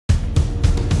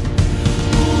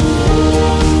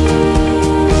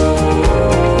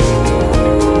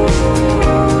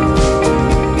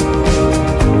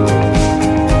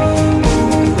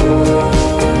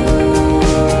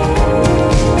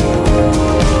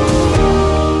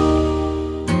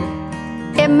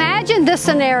this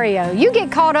scenario. You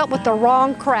get caught up with the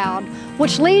wrong crowd,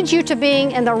 which leads you to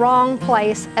being in the wrong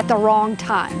place at the wrong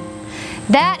time.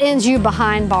 That ends you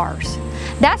behind bars.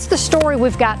 That's the story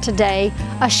we've got today.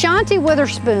 Ashanti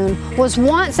Witherspoon was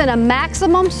once in a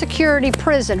maximum security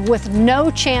prison with no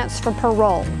chance for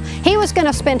parole. He was going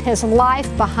to spend his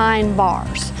life behind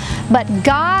bars. But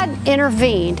God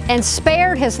intervened and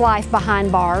spared his life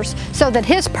behind bars so that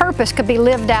his purpose could be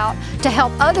lived out to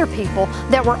help other people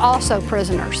that were also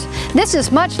prisoners. This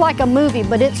is much like a movie,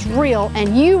 but it's real,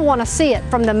 and you want to see it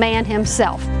from the man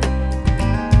himself.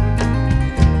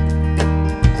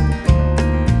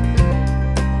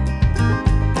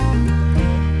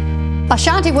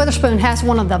 Ashanti Witherspoon has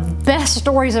one of the best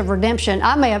stories of redemption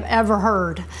I may have ever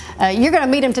heard. You're going to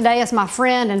meet him today as my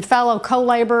friend and fellow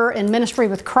co-laborer in ministry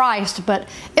with Christ, but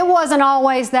it wasn't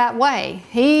always that way.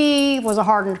 He was a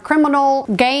hardened criminal,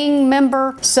 gang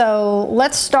member. So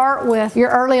let's start with your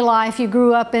early life. You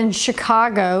grew up in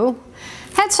Chicago,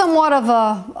 had somewhat of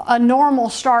a normal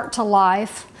start to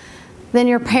life. Then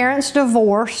your parents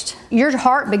divorced. Your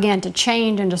heart began to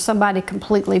change into somebody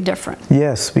completely different.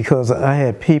 Yes, because I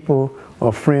had people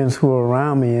or friends who were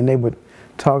around me, and they would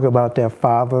talk about their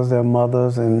fathers, their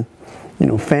mothers, and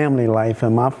family life,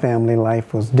 and my family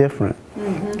life was different.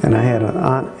 And I had an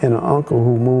aunt and an uncle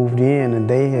who moved in, and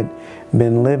they had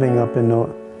been living up in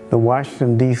the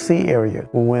Washington, D.C. area.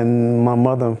 When my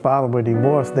mother and father were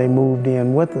divorced, they moved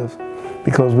in with us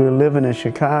because we were living in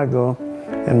Chicago.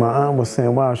 And my aunt was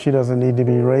saying, wow, she doesn't need to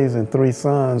be raising 3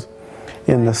 sons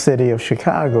in the city of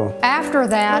Chicago. After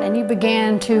that, and you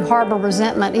began to harbor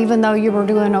resentment, even though you were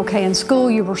doing okay in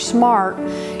school, you were smart,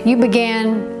 you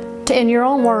began to, in your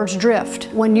own words, drift.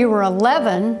 When you were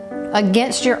 11,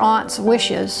 against your aunt's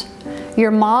wishes,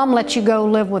 your mom let you go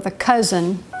live with a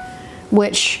cousin,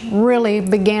 which really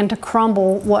began to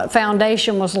crumble what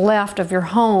foundation was left of your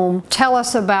home. Tell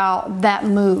us about that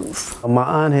move. My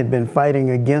aunt had been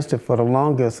fighting against it for the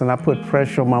longest, and I put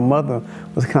pressure on my mother,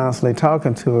 was constantly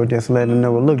talking to her, just letting her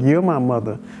know, look, you're my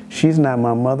mother. She's not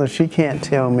my mother. She can't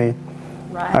tell me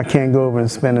I can't go over and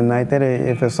spend the night. That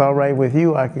if it's all right with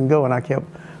you, I can go. And I kept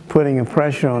putting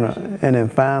pressure on her, and then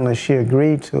finally she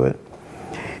agreed to it.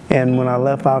 And when I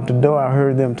left out the door, I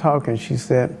heard them talking. She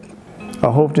said, I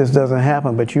hope this doesn't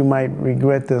happen, but you might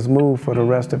regret this move for the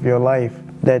rest of your life.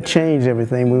 That changed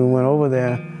everything. When we went over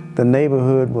there, the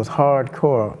neighborhood was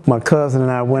hardcore. My cousin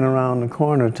and I went around the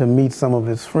corner to meet some of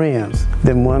his friends.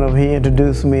 Then he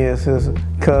introduced me as his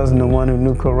cousin, the one who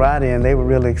knew karate, and they were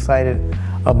really excited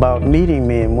about meeting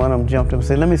me. And one of them jumped up and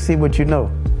said, let me see what you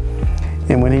know.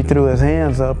 And when he threw his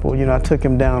hands up, well, I took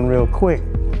him down real quick.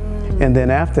 And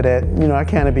then after that, I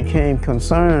kind of became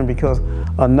concerned because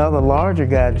another larger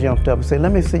guy jumped up and said,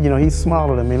 let me see, he's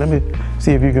smaller than me. Let me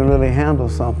see if you can really handle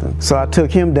something. So I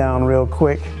took him down real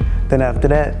quick. Then after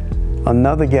that,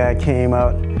 another guy came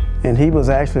out, and he was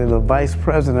actually the vice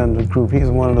president of the group. He's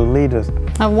one of the leaders.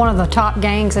 Of one of the top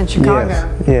gangs in Chicago.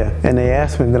 Yes, yeah. And they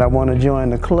asked me that I want to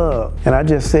join the club. And I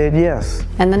just said yes.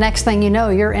 And the next thing you know,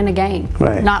 you're in a gang.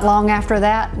 Right. Not long after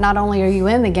that, not only are you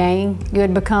in the gang, you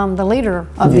had become the leader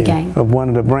of the gang. Of one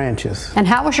of the branches. And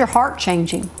how was your heart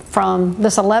changing from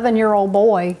this 11-year-old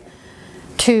boy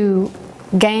to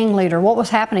gang leader? What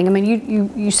was happening? I mean,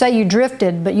 you say you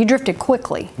drifted, but you drifted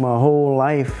quickly. My whole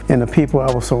life and the people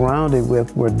I was surrounded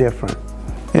with were different.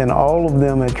 And all of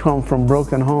them had come from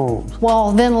broken homes.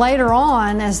 Well, then later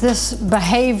on, as this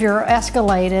behavior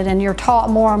escalated and you're taught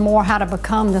more and more how to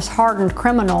become this hardened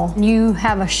criminal, you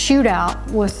have a shootout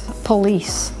with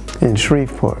police. In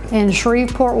Shreveport. In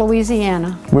Shreveport,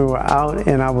 Louisiana. We were out,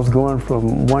 and I was going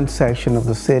from one section of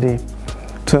the city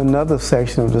to another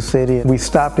section of the city. We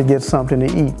stopped to get something to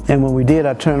eat. And when we did,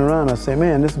 I turned around and I said,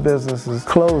 man, this business is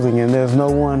closing and there's no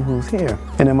one who's here.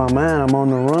 And in my mind, I'm on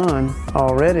the run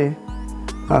already.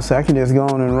 I said, I can just go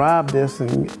on and rob this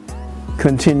and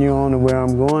continue on to where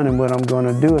I'm going and what I'm going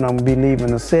to do. And I'm going to be leaving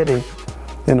the city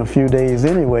in a few days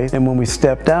anyway. And when we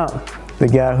stepped out, the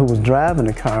guy who was driving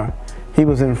the car, he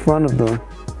was in front of the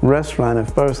restaurant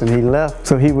at first, and he left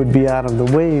so he would be out of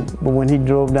the way. But when he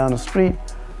drove down the street,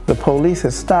 the police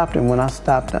had stopped him. When I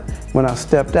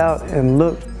stepped out and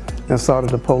looked and saw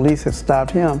that the police had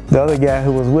stopped him, the other guy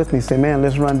who was with me said, man,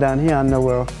 let's run down here. I know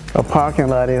where a parking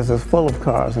lot is that's full of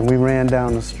cars. And we ran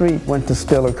down the street, went to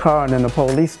steal a car, and then the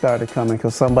police started coming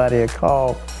because somebody had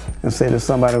called and said that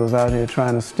somebody was out here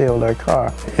trying to steal their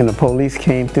car. And the police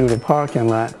came through the parking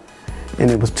lot, and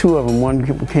it was 2 of them.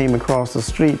 One came across the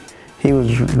street. He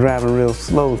was driving real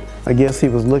slow. I guess he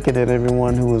was looking at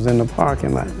everyone who was in the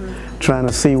parking lot, trying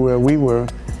to see where we were.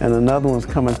 And another one's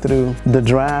coming through the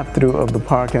drive-through of the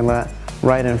parking lot,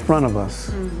 right in front of us.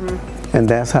 And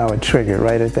that's how it triggered,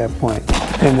 right at that point.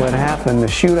 And what happened, the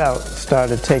shootout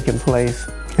started taking place,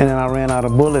 and then I ran out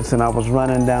of bullets, and I was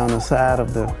running down the side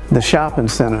of the shopping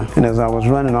center. And as I was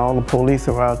running, all the police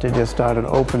that were out there just started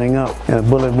opening up, and a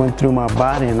bullet went through my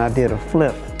body, and I did a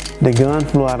flip. The gun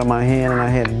flew out of my hand, and I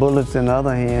had bullets in the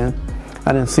other hand.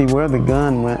 I didn't see where the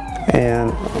gun went,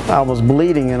 and I was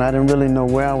bleeding, and I didn't really know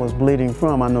where I was bleeding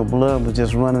from. I know blood was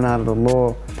just running out of the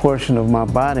lower portion of my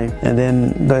body. And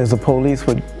then as the police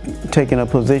were taking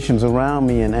up positions around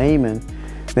me and aiming,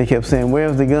 they kept saying,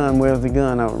 "Where's the gun? Where's the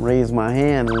gun?" I raised my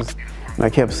hand, and I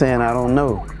kept saying, "I don't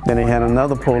know." Then they had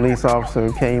another police officer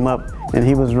who came up, and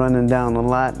he was running down the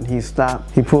lot, and he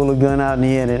stopped. He pulled a gun out, and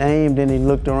he had it aimed, and he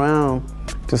looked around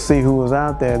to see who was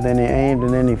out there. Then he aimed,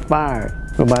 and then he fired.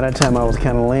 But by that time, I was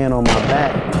kind of laying on my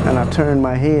back, and I turned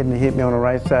my head, and it hit me on the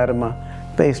right side of my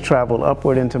face, traveled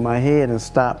upward into my head, and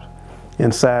stopped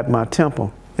inside my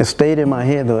temple. It stayed in my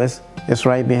head, though. It's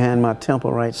right behind my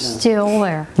temple right now. Still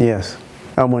there. Yes.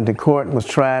 I went to court, was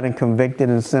tried and convicted,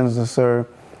 and sentenced to serve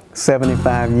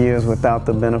 75 years without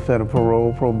the benefit of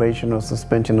parole, probation, or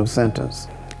suspension of sentence.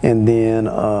 And then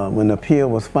when the appeal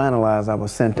was finalized, I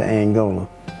was sent to Angola,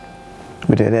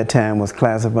 which at that time was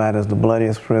classified as the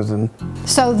bloodiest prison.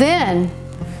 So then,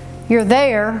 you're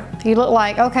there, you look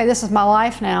like, okay, this is my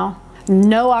life now.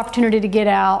 No opportunity to get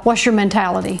out. What's your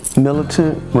mentality?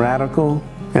 Militant, radical,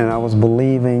 and I was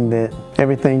believing that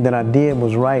everything that I did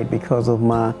was right because of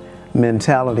my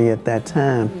mentality at that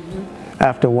time.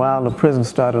 After a while, the prison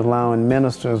started allowing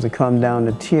ministers to come down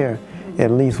to Tier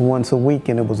at least once a week,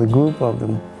 and it was a group of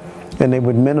them. And they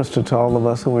would minister to all of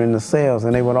us who were in the cells,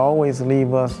 and they would always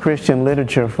leave us Christian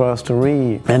literature for us to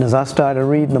read. And as I started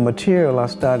reading the material, I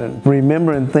started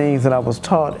remembering things that I was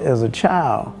taught as a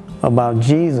child about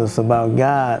Jesus, about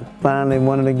God. Finally,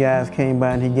 one of the guys came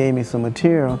by and he gave me some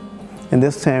material, and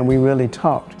this time we really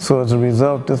talked. So as a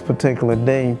result, this particular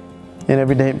day, and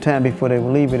every time before they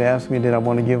would leave, they'd ask me, did I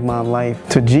want to give my life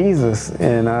to Jesus?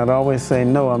 And I'd always say,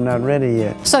 no, I'm not ready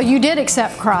yet. So you did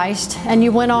accept Christ, and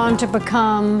you went on to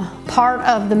become part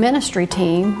of the ministry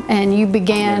team, and you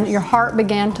began, your heart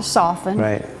began to soften.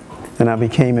 Right. And I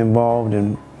became involved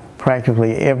in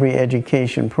practically every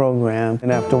education program.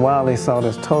 And after a while, they saw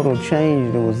this total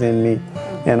change that was in me,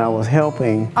 and I was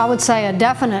helping. I would say a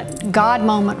definite God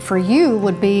moment for you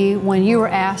would be when you were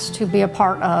asked to be a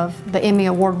part of the Emmy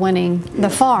Award-winning The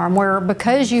Farm, where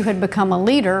because you had become a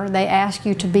leader, they asked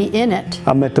you to be in it.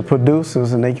 I met the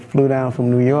producers, and they flew down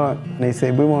from New York, and they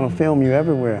said, we want to film you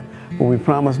everywhere, but we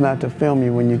promise not to film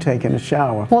you when you're taking a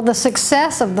shower. Well, the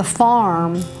success of The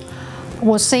Farm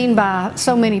was seen by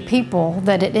so many people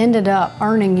that it ended up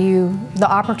earning you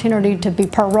the opportunity to be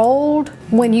paroled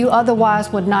when you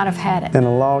otherwise would not have had it. And the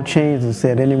law changed and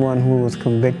said anyone who was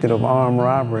convicted of armed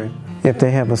robbery, if they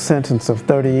have a sentence of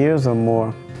 30 years or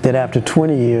more, that after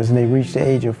 20 years and they reach the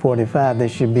age of 45, they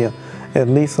should be at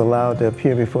least allowed to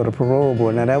appear before the parole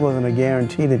board. Now that wasn't a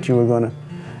guarantee that you were going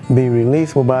to be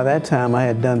released. Well, by that time I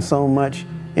had done so much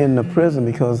in the prison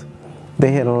because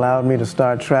they had allowed me to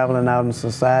start traveling out in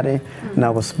society, and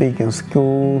I was speaking in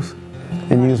schools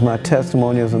and use my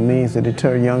testimony as a means to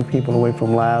deter young people away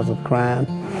from lives of crime.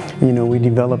 You know, we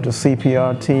developed a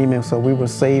CPR team, and so we were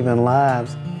saving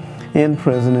lives in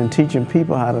prison and teaching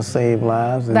people how to save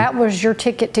lives. And that was your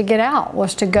ticket to get out,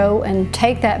 was to go and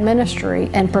take that ministry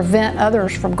and prevent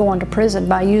others from going to prison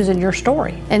by using your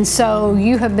story. And so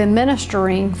you have been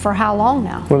ministering for how long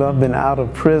now? Well, I've been out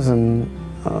of prison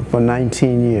for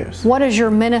 19 years. What has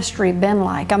your ministry been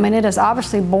like? I mean, it is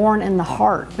obviously born in the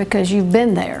heart because you've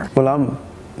been there. Well, I'm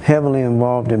heavily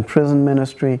involved in prison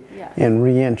ministry and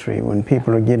re-entry. When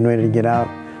people are getting ready to get out,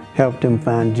 help them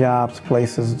find jobs,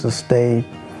 places to stay,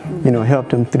 you know,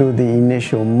 help them through the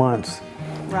initial months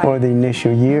or the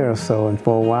initial year or so. And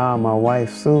for a while, my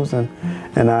wife, Susan,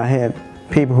 and I had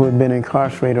people who had been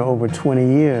incarcerated over 20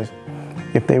 years.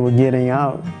 If they were getting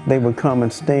out, they would come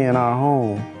and stay in our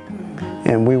home,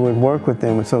 and we would work with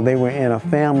them. And so they were in a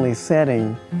family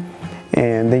setting,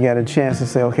 and they got a chance to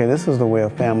say, okay, this is the way a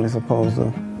family's supposed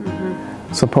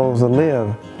to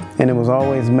live. And it was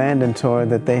always mandatory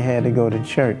that they had to go to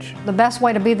church. The best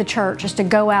way to be the church is to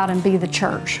go out and be the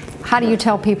church. How do you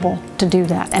tell people to do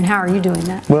that, and how are you doing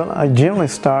that? Well, I generally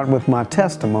start with my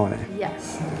testimony.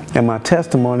 Yes. And my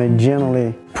testimony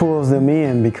generally pulls them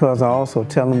in because I also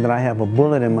tell them that I have a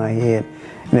bullet in my head.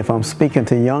 And if I'm speaking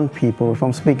to young people, if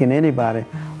I'm speaking to anybody,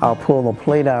 I'll pull the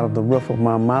plate out of the roof of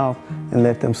my mouth and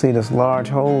let them see this large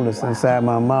hole that's inside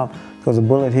my mouth, because a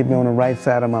bullet hit me on the right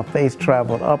side of my face,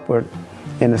 traveled upward,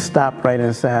 and it stopped right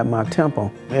inside my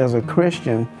temple. As a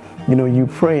Christian, you know, you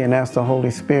pray and ask the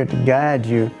Holy Spirit to guide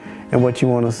you and what you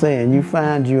want to say. And you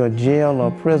find you a jail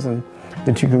or prison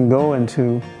that you can go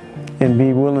into and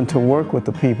be willing to work with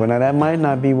the people. Now that might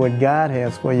not be what God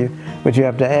has for you, but you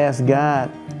have to ask God,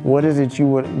 what is it you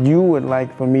would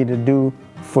like for me to do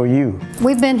for you?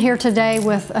 We've been here today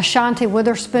with Ashanti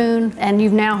Witherspoon, and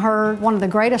you've now heard one of the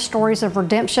greatest stories of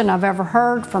redemption I've ever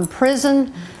heard, from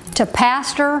prison to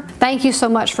pastor. Thank you so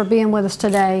much for being with us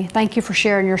today. Thank you for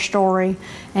sharing your story,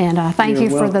 and thank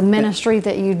you for the ministry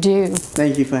that you do.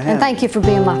 Thank you for having me. And thank you for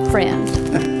being my friend.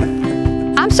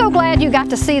 I'm so glad you got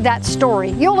to see that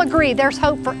story. You'll agree there's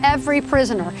hope for every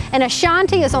prisoner, and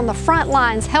Ashanti is on the front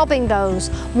lines helping those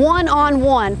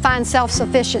one-on-one find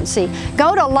self-sufficiency.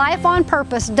 Go to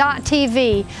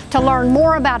lifeonpurpose.tv to learn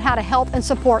more about how to help and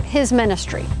support his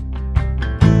ministry.